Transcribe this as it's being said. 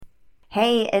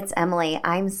Hey, it's Emily.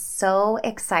 I'm so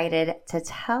excited to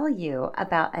tell you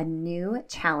about a new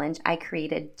challenge I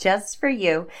created just for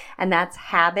you, and that's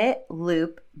Habit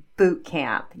Loop Boot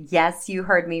Camp. Yes, you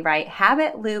heard me right.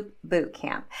 Habit Loop Boot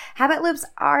Camp. Habit loops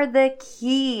are the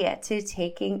key to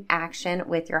taking action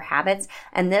with your habits,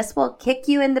 and this will kick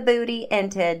you in the booty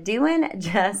into doing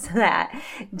just that.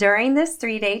 During this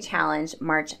 3-day challenge,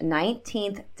 March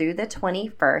 19th through the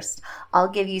 21st, I'll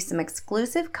give you some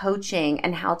exclusive coaching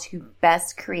and how to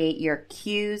best create your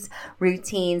cues,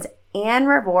 routines, and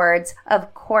rewards,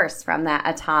 of course, from that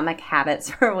Atomic Habits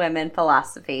for Women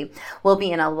philosophy. We'll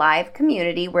be in a live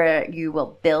community where you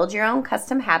will build your own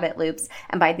custom habit loops,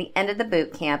 and by the end of the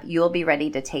boot camp, you will be ready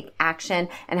to take action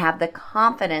and have the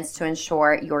confidence to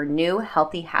ensure your new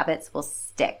healthy habits will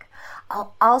stick.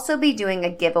 I'll also be doing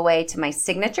a giveaway to my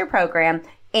signature program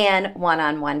and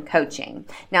one-on-one coaching.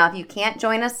 Now, if you can't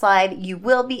join us live, you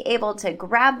will be able to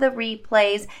grab the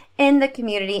replays in the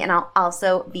community, and I'll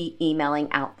also be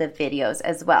emailing out the videos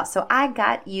as well. So I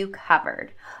got you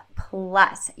covered.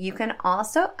 Plus, you can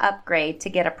also upgrade to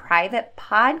get a private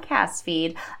podcast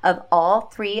feed of all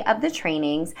 3 of the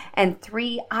trainings and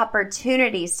 3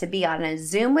 opportunities to be on a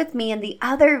Zoom with me and the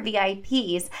other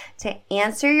VIPs to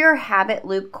answer your habit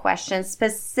loop questions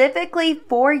specifically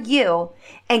for you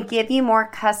and give you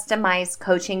more customized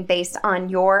coaching based on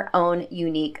your own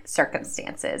unique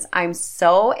circumstances. I'm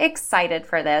so excited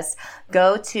for this.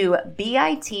 Go to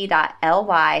bit.ly/habit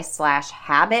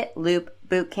loop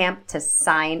bootcamp to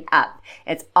sign up.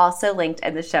 It's also linked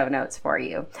in the show notes for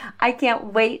you. I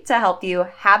can't wait to help you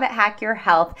habit hack your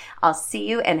health. I'll see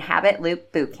you in Habit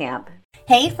Loop Bootcamp.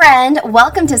 Hey friend,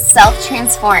 welcome to Self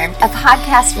Transformed, a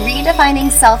podcast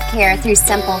redefining self-care through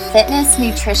simple fitness,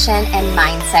 nutrition, and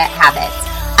mindset habits.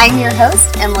 I'm your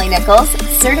host, Emily Nichols,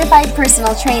 certified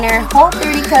personal trainer,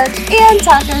 Whole30 coach, and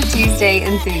Taco Tuesday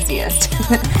enthusiast.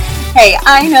 Hey,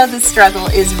 I know the struggle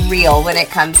is real when it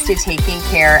comes to taking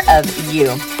care of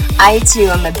you. I too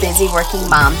am a busy working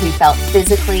mom who felt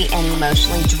physically and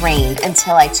emotionally drained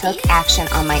until I took action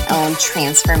on my own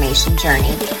transformation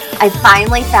journey. I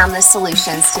finally found the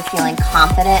solutions to feeling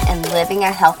confident and living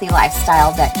a healthy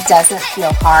lifestyle that doesn't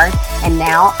feel hard, and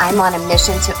now I'm on a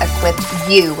mission to equip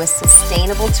you with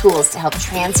sustainable tools to help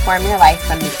transform your life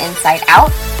from the inside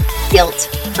out,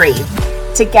 guilt-free.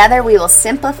 Together, we will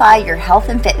simplify your health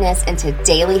and fitness into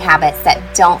daily habits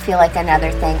that don't feel like another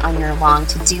thing on your long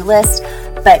to-do list,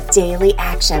 but daily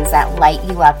actions that light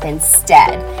you up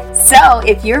instead. So,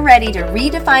 if you're ready to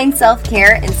redefine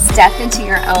self-care and step into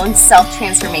your own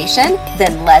self-transformation,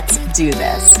 then let's do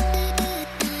this.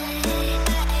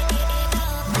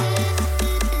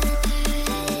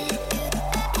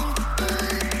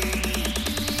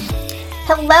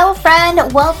 Hello,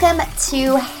 friend. Welcome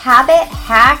to Habit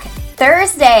Hack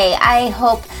Thursday. I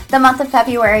hope the month of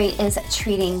February is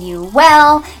treating you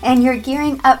well and you're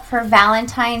gearing up for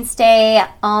Valentine's Day.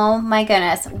 Oh my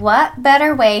goodness, what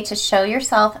better way to show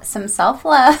yourself some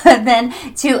self-love than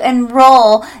to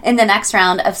enroll in the next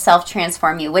round of Self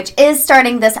Transform You, which is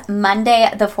starting this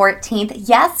Monday the 14th.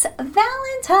 Yes,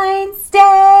 Valentine's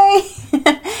Day.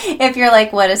 If you're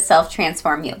like, what is Self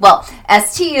Transform You? Well,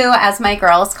 STU, as my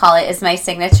girls call it, is my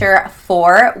signature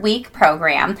 4-week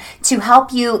program to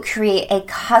help you create a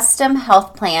custom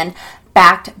health plan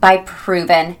backed by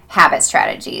proven habit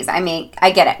strategies. I mean, I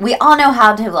get it. We all know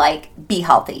how to be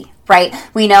healthy, right?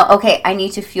 We know, okay, I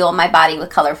need to fuel my body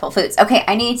with colorful foods. Okay,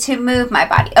 I need to move my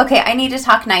body. Okay, I need to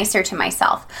talk nicer to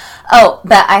myself. Oh,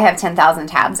 but I have 10,000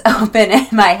 tabs open in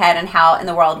my head, and how in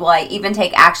the world will I even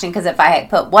take action? Because if I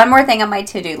put one more thing on my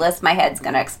to-do list, my head's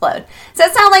going to explode. Does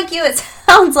that sound like you? It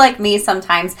sounds like me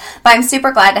sometimes, but I'm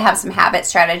super glad to have some habit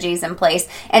strategies in place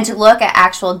and to look at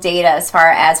actual data as far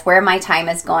as where my time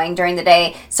is going during the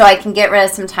day so I can get rid of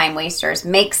some time wasters,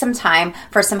 make some time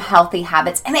for some healthy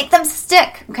habits, and make them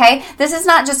stick, okay? This is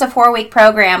not just a 4-week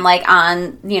program like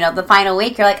on, the final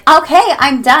week. You're like, okay,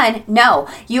 I'm done. No,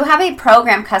 you have a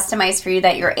program customized for you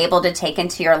that you're able to take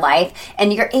into your life,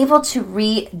 and you're able to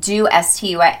redo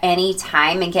STU at any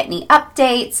time and get any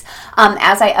updates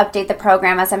as I update the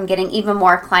program, as I'm getting even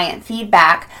more client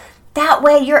feedback. That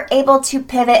way you're able to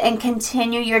pivot and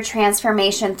continue your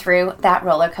transformation through that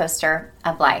roller coaster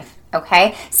of life.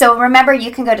 Okay, so remember,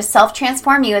 you can go to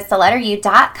selftransformu, it's the letter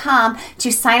U.com,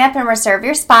 to sign up and reserve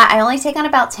your spot. I only take on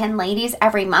about 10 ladies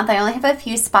every month. I only have a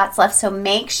few spots left, so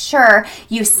make sure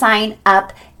you sign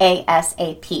up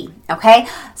ASAP. Okay,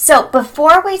 so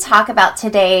before we talk about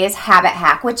today's habit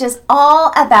hack, which is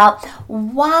all about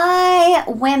why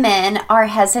women are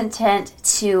hesitant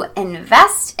to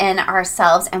invest in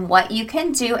ourselves and what you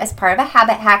can do as part of a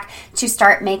habit hack to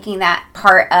start making that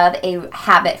part of a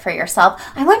habit for yourself,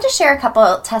 I want to share a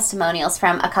couple testimonials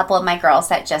from a couple of my girls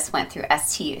that just went through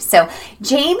STU. So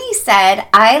Jamie said,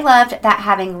 I loved that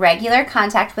having regular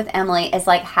contact with Emily is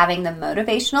like having the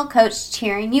motivational coach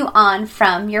cheering you on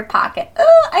from your pocket.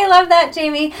 Oh, I love that,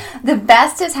 Jamie. The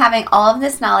best is having all of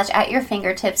this knowledge at your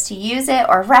fingertips to use it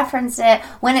or reference it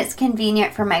when it's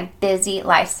convenient for my busy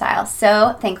lifestyle. So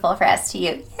thankful for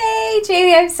STU. Yay,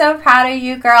 Jamie, I'm so proud of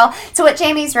you, girl. So what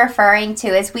Jamie's referring to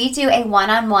is we do a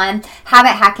one-on-one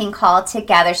habit hacking call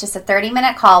together. It's just a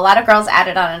 30-minute call. A lot of girls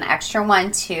added on an extra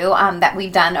one too that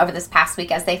we've done over this past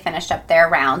week as they finished up their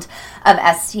round of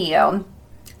STU,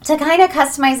 to kind of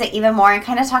customize it even more and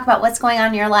kind of talk about what's going on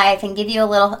in your life and give you a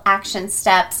little action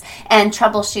steps and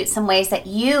troubleshoot some ways that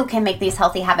you can make these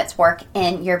healthy habits work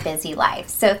in your busy life.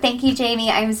 So thank you,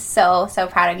 Jamie. I'm so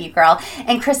proud of you, girl.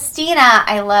 And Christina,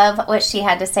 I love what she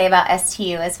had to say about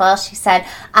STU as well. She said,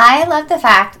 I love the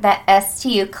fact that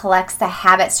STU collects the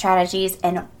habit strategies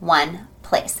in one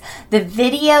place. The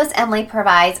videos Emily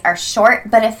provides are short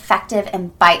but effective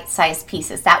and bite-sized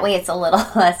pieces. That way it's a little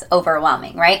less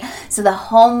overwhelming, right? So the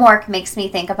homework makes me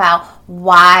think about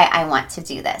why I want to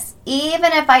do this.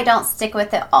 Even if I don't stick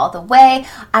with it all the way,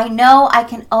 I know I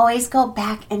can always go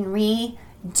back and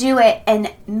redo it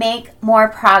and make more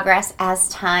progress as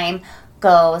time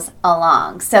goes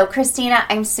along. So Christina,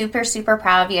 I'm super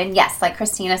proud of you. And yes, like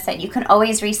Christina said, you can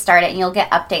always restart it and you'll get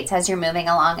updates as you're moving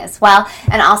along as well.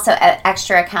 And also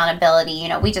extra accountability. You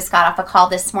know, we just got off a call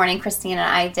this morning, Christina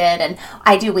and I did, and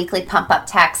I do weekly pump up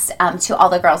texts to all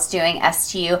the girls doing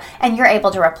STU, and you're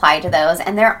able to reply to those,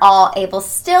 and they're all able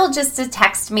still just to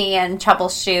text me and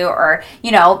troubleshoot, or, you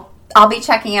know, I'll be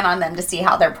checking in on them to see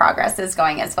how their progress is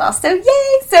going as well. So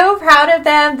yay, so proud of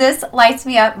them. This lights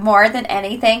me up more than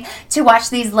anything to watch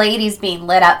these ladies being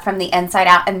lit up from the inside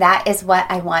out. And that is what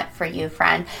I want for you,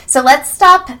 friend. So let's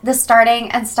stop the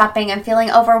starting and stopping and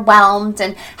feeling overwhelmed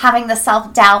and having the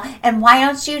self-doubt. And why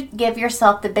don't you give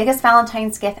yourself the biggest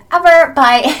Valentine's gift ever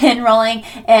by enrolling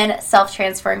in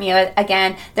Self-Transform You.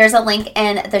 Again, there's a link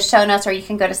in the show notes, or you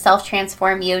can go to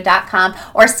selftransformu.com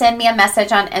or send me a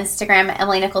message on Instagram,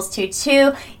 Emily Nichols22.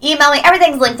 Email me.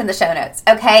 Everything's linked in the show notes,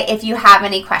 okay? If you have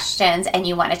any questions and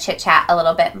you want to chit-chat a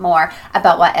little bit more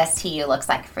about what STU looks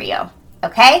like for you,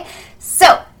 okay?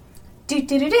 So,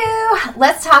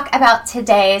 let's talk about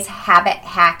today's Habit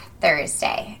Hack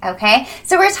Thursday, okay?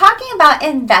 So we're talking about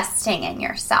investing in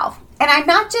yourself. And I'm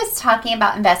not just talking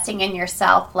about investing in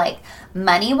yourself like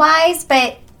money-wise,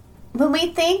 but when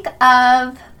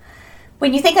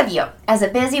you think of you as a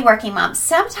busy working mom,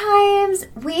 sometimes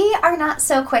we are not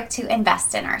so quick to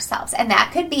invest in ourselves. And that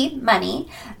could be money.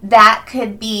 That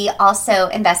could be also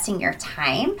investing your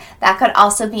time. That could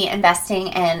also be investing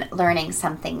in learning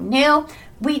something new.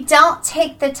 We don't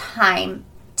take the time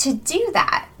to do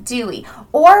that, do we?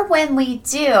 Or when we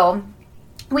do,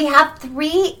 we have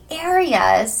 3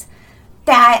 areas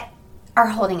that are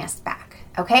holding us back.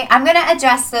 Okay, I'm going to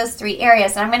address those 3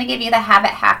 areas, and I'm going to give you the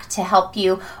habit hack to help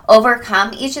you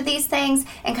overcome each of these things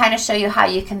and kind of show you how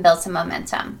you can build some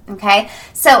momentum. Okay,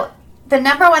 so the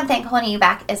number one thing holding you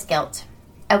back is guilt.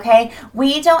 Okay,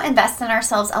 we don't invest in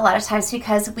ourselves a lot of times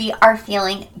because we are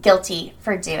feeling guilty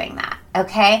for doing that.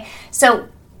 Okay, so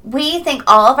we think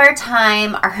all of our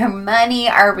time, our money,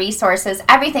 our resources,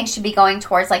 everything should be going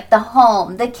towards like the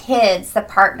home, the kids, the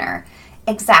partner.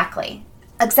 Exactly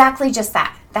just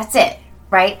that. That's it.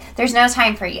 Right? There's no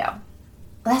time for you.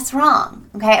 That's wrong.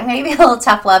 Okay? I'm going to give you a little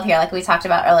tough love here, like we talked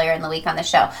about earlier in the week on the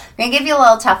show. I'm going to give you a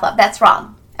little tough love. That's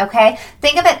wrong. Okay?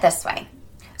 Think of it this way.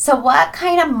 So what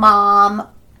kind of mom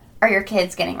are your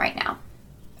kids getting right now?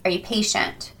 Are you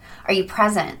patient? Are you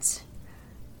present?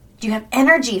 Do you have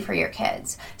energy for your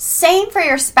kids? Same for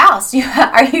your spouse.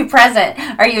 Are you present?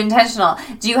 Are you intentional?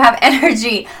 Do you have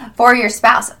energy for your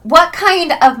spouse? What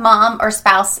kind of mom or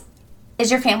spouse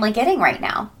is your family getting right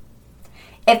now?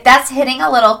 If that's hitting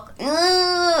a little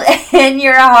in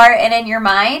your heart and in your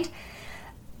mind,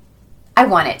 I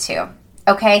want it to,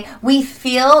 okay? We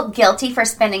feel guilty for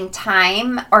spending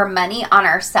time or money on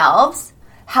ourselves.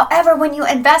 However, when you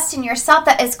invest in yourself,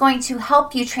 that is going to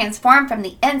help you transform from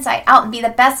the inside out and be the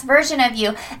best version of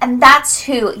you. And that's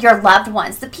who your loved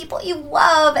ones, the people you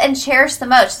love and cherish the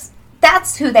most,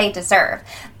 that's who they deserve.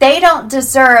 They don't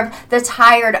deserve the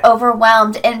tired,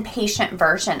 overwhelmed, impatient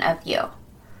version of you.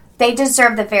 They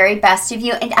deserve the very best of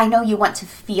you, and I know you want to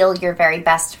feel your very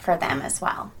best for them as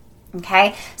well,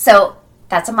 okay? So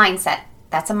that's a mindset.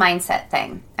 That's a mindset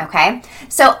thing, okay?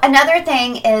 So another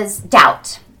thing is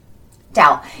doubt.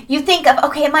 Doubt. You think of,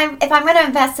 okay, if I'm going to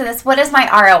invest in this, what is my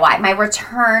ROI, my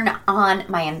return on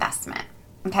my investment?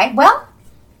 Okay, well,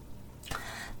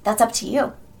 that's up to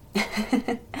you.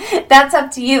 That's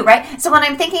up to you, right? So when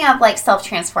I'm thinking of like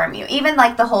self-transform you, even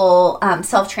like the whole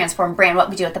self-transform brand, what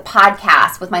we do with the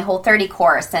podcast, with my whole 30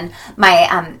 course and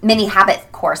my mini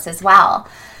habit course as well,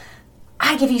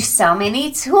 I give you so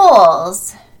many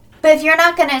tools. But if you're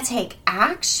not going to take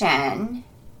action,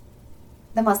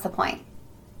 then what's the point?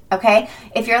 Okay?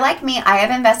 If you're like me, I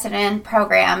have invested in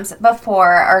programs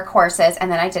before or courses, and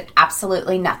then I did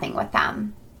absolutely nothing with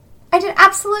them. I did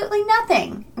absolutely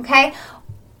nothing. Okay?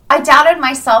 I doubted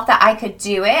myself that I could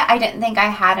do it. I didn't think I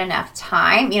had enough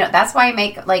time. You know, that's why I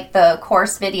make like the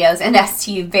course videos in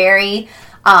STU very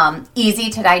easy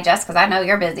to digest, because I know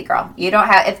you're busy, girl. You don't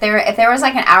have, if there was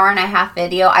like an hour and a half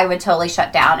video, I would totally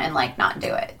shut down and like not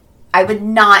do it. I would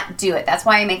not do it. That's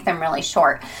why I make them really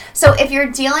short. So if you're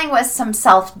dealing with some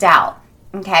self-doubt,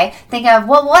 okay, think of,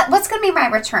 well, what's going to be my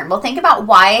return? Well, think about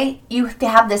why you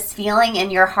have this feeling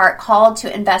in your heart called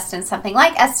to invest in something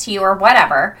like STU or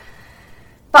whatever.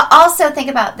 But also think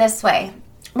about this way.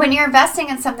 When you're investing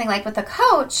in something like with a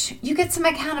coach, you get some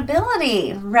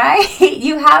accountability, right?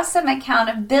 You have some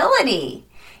accountability.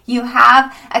 You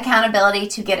have accountability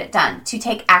to get it done, to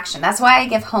take action. That's why I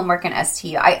give homework in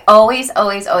STU. I always,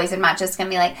 I'm not just going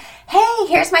to be like, hey,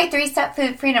 here's my 3-step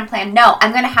food freedom plan. No,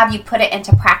 I'm going to have you put it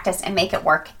into practice and make it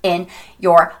work in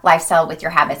your lifestyle with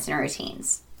your habits and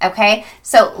routines. Okay?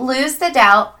 So lose the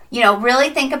doubt. You know, really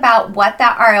think about what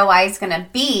that ROI is going to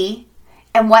be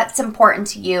and what's important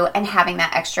to you, and having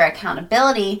that extra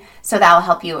accountability, so that will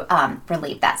help you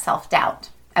relieve that self-doubt.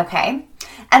 Okay?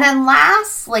 And then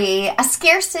lastly, a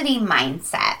scarcity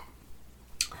mindset.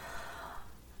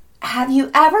 Have you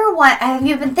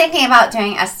been thinking about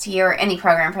doing STU or any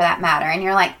program for that matter, and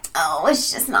you're like, oh,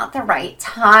 it's just not the right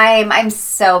time. I'm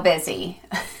so busy.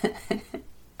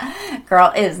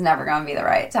 Girl, it is never going to be the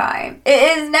right time.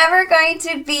 It is never going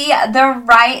to be the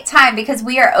right time, because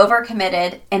we are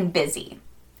overcommitted and busy.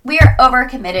 We are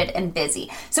overcommitted and busy.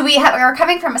 So we're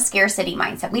coming from a scarcity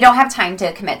mindset. We don't have time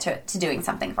to commit to doing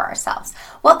something for ourselves.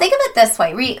 Well, think of it this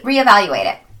way.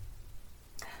 Reevaluate it.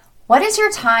 What is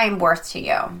your time worth to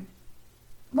you?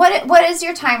 What is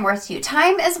your time worth to you?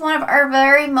 Time is one of our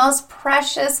very most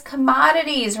precious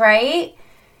commodities, right?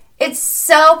 It's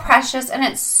so precious and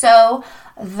it's so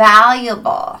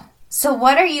valuable. So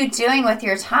what are you doing with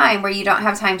your time where you don't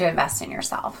have time to invest in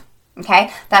yourself?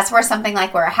 Okay, that's where something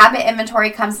like where a habit inventory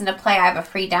comes into play. I have a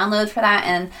free download for that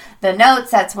in the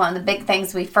notes. That's one of the big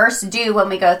things we first do when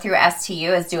we go through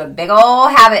STU, is do a big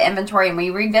old habit inventory, and we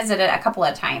revisit it a couple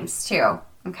of times too.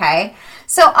 Okay,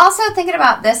 so also thinking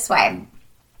about this way.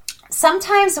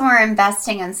 Sometimes when we're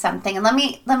investing in something, and let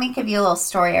me give you a little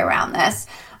story around this.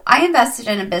 I invested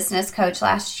in a business coach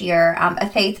last year, a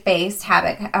faith-based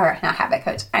clarity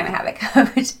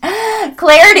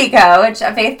coach,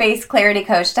 a faith-based clarity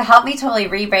coach, to help me totally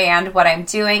rebrand what I'm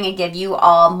doing and give you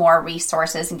all more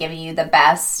resources and giving you the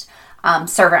best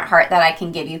servant heart that I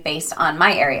can give you based on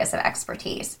my areas of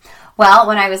expertise. Well,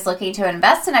 when I was looking to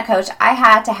invest in a coach, I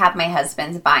had to have my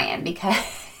husband's buy-in,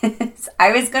 because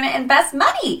I was going to invest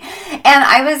money, and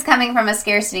I was coming from a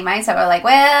scarcity mindset. We're like,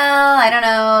 well, I don't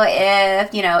know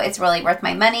if, it's really worth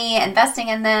my money investing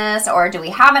in this, or do we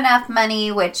have enough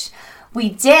money, which we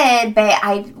did, but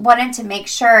I wanted to make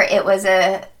sure it was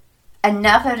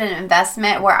enough of an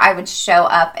investment where I would show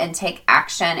up and take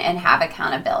action and have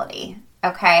accountability.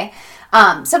 Okay.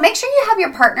 So make sure you have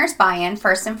your partner's buy-in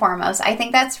first and foremost. I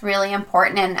think that's really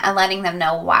important, and letting them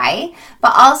know why,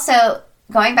 but also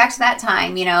going back to that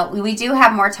time, we do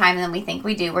have more time than we think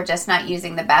we do. We're just not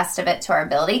using the best of it to our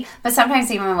ability. But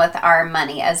sometimes even with our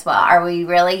money as well, are we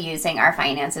really using our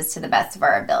finances to the best of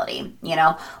our ability?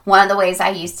 One of the ways I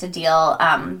used to deal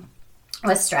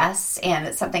with stress, and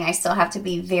it's something I still have to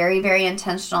be very, very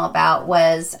intentional about,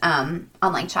 was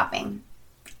online shopping.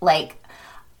 Like,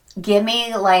 give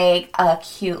me like a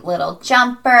cute little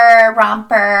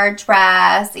romper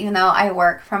dress, even though I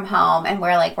work from home and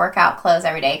wear like workout clothes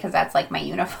every day, because that's like my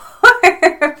uniform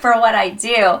for what I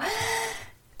do.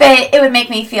 But it would make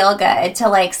me feel good to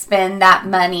like spend that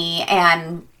money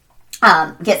and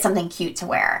get something cute to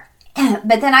wear.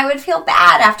 But then I would feel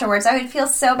bad afterwards. I would feel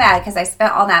so bad because I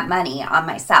spent all that money on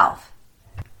myself.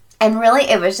 And really,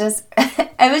 it was just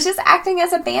acting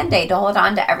as a Band-Aid to hold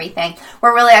on to everything,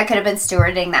 where really I could have been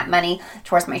stewarding that money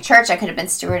towards my church. I could have been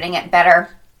stewarding it better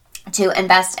to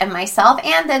invest in myself,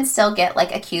 and then still get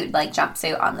like a cute like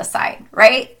jumpsuit on the side,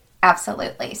 right?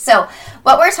 Absolutely. So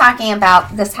what we're talking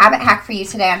about, this habit hack for you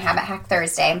today on Habit Hack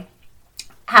Thursday,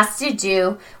 has to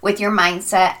do with your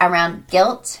mindset around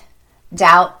guilt,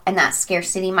 doubt, and that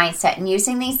scarcity mindset, and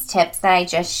using these tips that I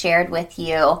just shared with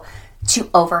you to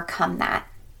overcome that.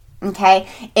 Okay?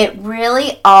 It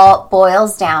really all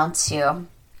boils down to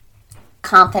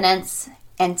confidence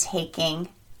and taking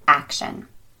action.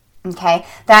 Okay,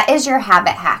 that is your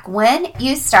habit hack. When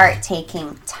you start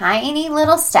taking tiny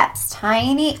little steps,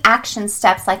 tiny action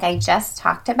steps like I just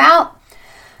talked about,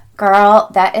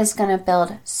 girl, that is going to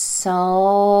build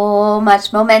so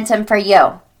much momentum for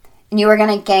you. And you are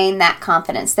going to gain that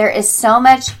confidence. There is so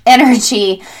much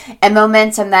energy and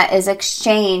momentum that is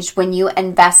exchanged when you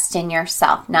invest in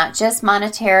yourself, not just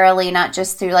monetarily, not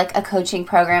just through like a coaching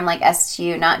program like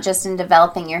STU, not just in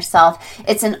developing yourself.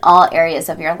 It's in all areas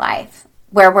of your life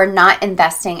where we're not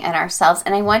investing in ourselves.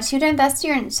 And I want you to invest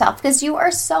in yourself because you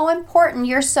are so important.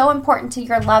 You're so important to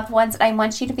your loved ones. And I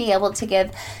want you to be able to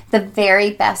give the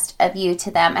very best of you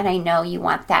to them. And I know you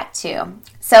want that too.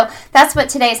 So that's what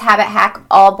today's habit hack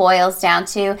all boils down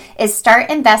to, is start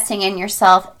investing in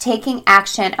yourself, taking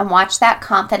action, and watch that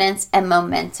confidence and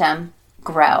momentum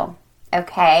grow.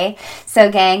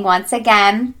 So gang, once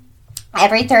again,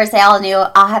 every Thursday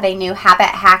I'll have a new habit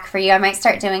hack for you. I might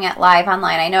start doing it live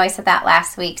online. I know I said that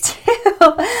last week too.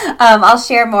 I'll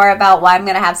share more about why I'm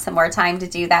going to have some more time to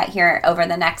do that here over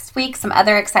the next week. Some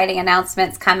other exciting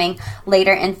announcements coming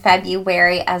later in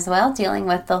February as well, dealing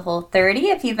with the Whole30.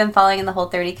 If you've been following in the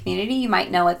Whole30 community, you might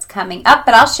know what's coming up,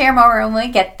 but I'll share more when we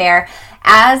get there.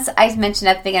 As I mentioned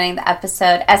at the beginning of the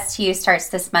episode, STU starts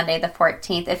this Monday, the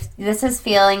 14th. If this is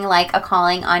feeling like a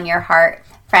calling on your heart,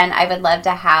 friend, I would love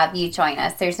to have you join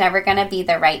us. There's never going to be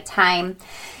the right time.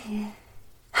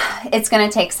 It's going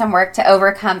to take some work to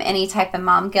overcome any type of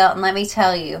mom guilt. And let me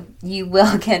tell you, you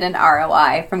will get an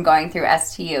ROI from going through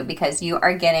STU because you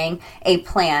are getting a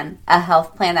plan, a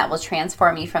health plan that will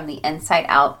transform you from the inside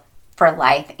out for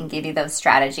life and give you those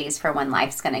strategies for when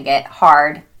life's going to get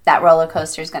hard, that roller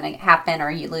coaster is going to happen, or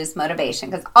you lose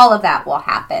motivation, because all of that will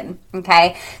happen.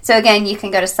 Okay. So again, you can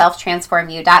go to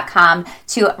selftransformyou.com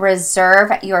to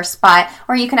reserve your spot,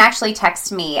 or you can actually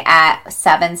text me at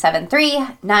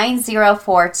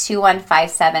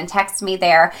 773-904-2157. Text me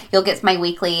there. You'll get my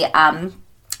weekly,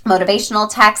 motivational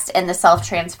text in the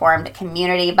Self-Transformed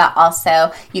community, but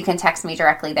also you can text me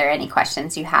directly there any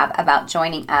questions you have about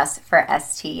joining us for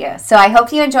STU. So I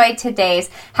hope you enjoyed today's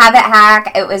habit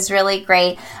hack. It was really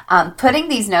great putting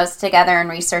these notes together and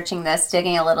researching this,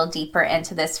 digging a little deeper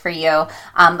into this for you.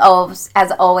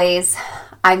 As always,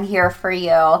 I'm here for you.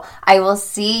 I will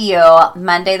see you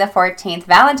Monday the 14th,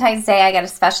 Valentine's Day. I got a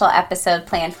special episode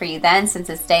planned for you then, since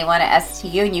it's day one at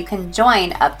STU, and you can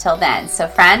join up till then. So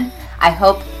friend, I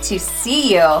hope to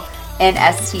see you in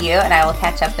STU, and I will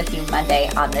catch up with you Monday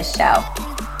on this show.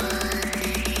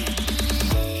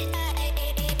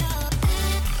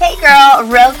 Hey girl,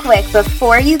 real quick,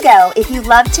 before you go, if you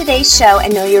love today's show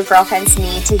and know your girlfriends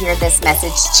need to hear this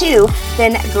message too,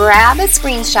 then grab a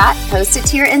screenshot, post it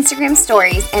to your Instagram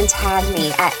stories, and tag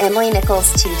me at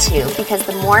EmilyNichols22, because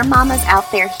the more mamas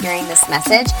out there hearing this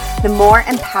message, the more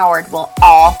empowered we'll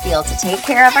all feel to take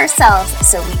care of ourselves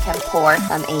so we can pour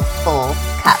from a full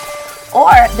cup.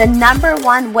 Or the number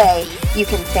one way you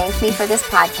can thank me for this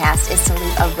podcast is to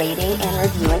leave a rating and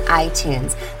review in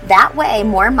iTunes. That way,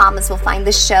 more mamas will find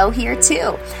the show here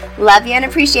too. Love you and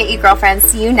appreciate you, girlfriends.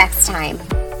 See you next time.